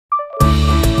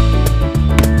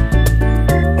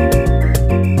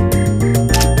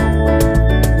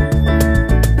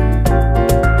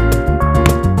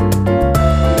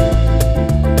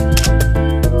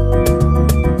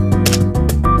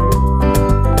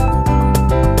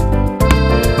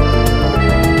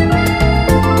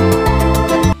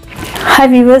Hi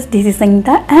viewers, this is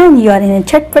Sangeeta and you are in a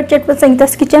Chatpat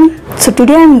Sangeeta's kitchen. So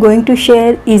today I am going to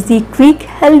share easy, quick,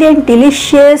 healthy and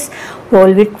delicious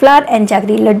whole wheat flour and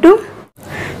jaggery laddu.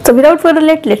 So without further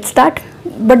ado, let's start.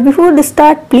 But before we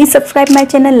start, please subscribe my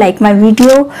channel, like my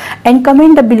video and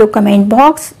comment the below comment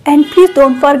box, and please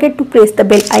don't forget to press the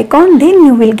bell icon, then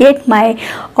you will get my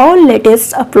all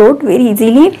latest upload very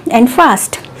easily and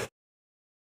fast.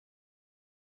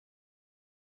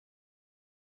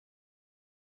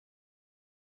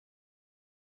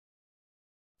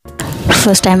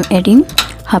 First I am adding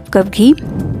half cup ghee.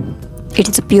 It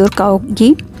is a pure cow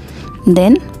ghee.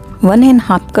 Then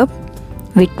 1.5 cup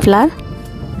wheat flour.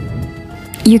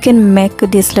 You can make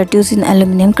these laddus in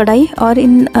aluminum kadai or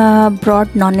in a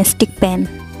broad non-stick pan.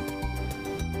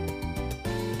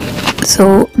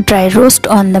 So dry roast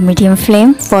on the medium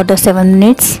flame for the 7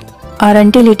 minutes or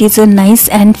until it is nice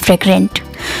and fragrant.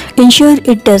 Ensure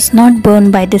it does not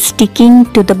burn by the sticking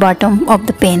to the bottom of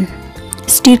the pan.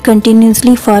 Stir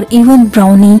continuously for even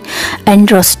browning and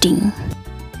roasting.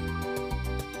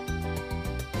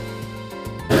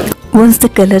 Once the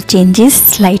color changes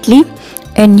slightly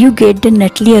and you get the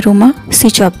nutty aroma,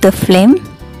 switch off the flame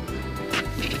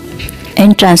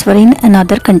and transfer in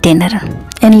another container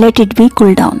and let it be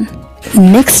cool down.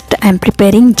 Next I am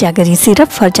preparing jaggery syrup.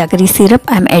 For jaggery syrup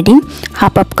I am adding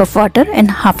half a cup water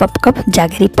and half a cup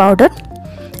jaggery powder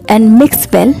and mix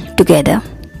well together.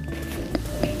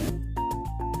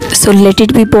 So let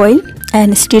it be boil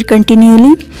and stir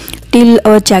continually till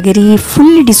our jaggery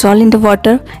fully dissolve in the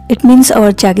water. It means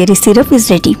our jaggery syrup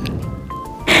is ready.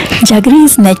 Jaggery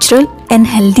is natural and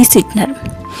healthy sweetener.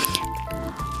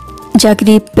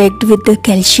 Jaggery packed with the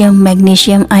calcium,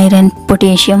 magnesium, iron,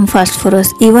 potassium,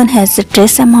 phosphorus, even has a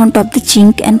trace amount of the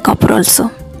zinc and copper also.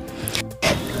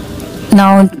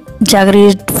 Now jaggery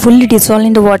is fully dissolved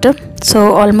in the water,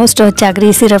 so almost our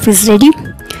jaggery syrup is ready.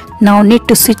 Now need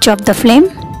to switch off the flame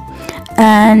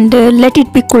and let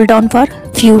it be cool down for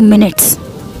few minutes.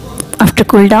 After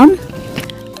cool down,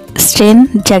 strain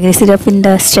jaggery syrup in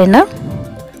the strainer.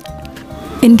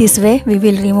 In this way we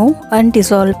will remove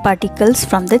undissolved particles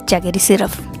from the jaggery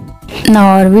syrup.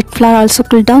 Now our wheat flour also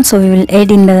cooled down, so we will add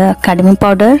in the cardamom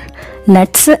powder,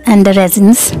 nuts and the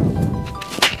raisins.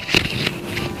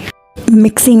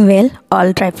 Mixing well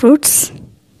all dry fruits.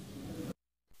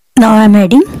 Now I am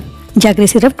adding jaggery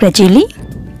syrup gradually.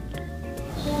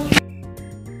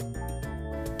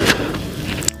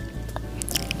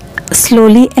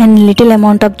 Slowly and little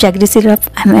amount of jaggery syrup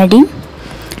I am adding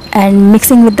and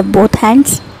mixing with the both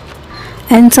hands,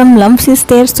 and some lumps is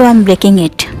there, so I am breaking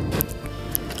it.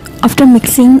 After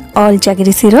mixing all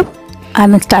jaggery syrup, I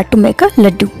am start to make a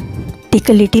laddu. Take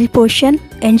a little portion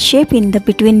and shape in the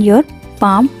between your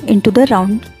palm into the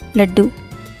round laddu.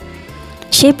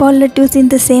 Shape all laddus in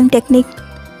the same technique,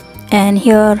 and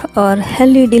here our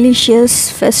healthy,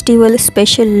 delicious festival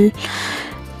special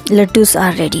laddus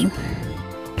are ready.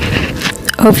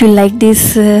 Hope you like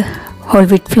this whole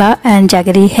wheat flour and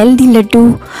jaggery healthy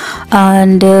laddu,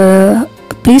 and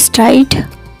please try it.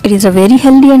 It is a very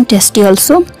healthy and tasty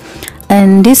also.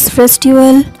 And this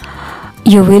festival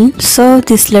you will serve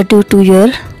this laddu to your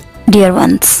dear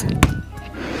ones.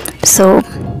 So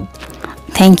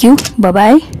thank you. Bye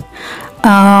bye.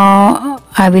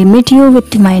 I will meet you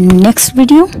with my next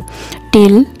video.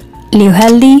 Till live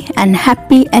healthy and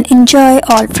happy and enjoy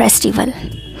all festival.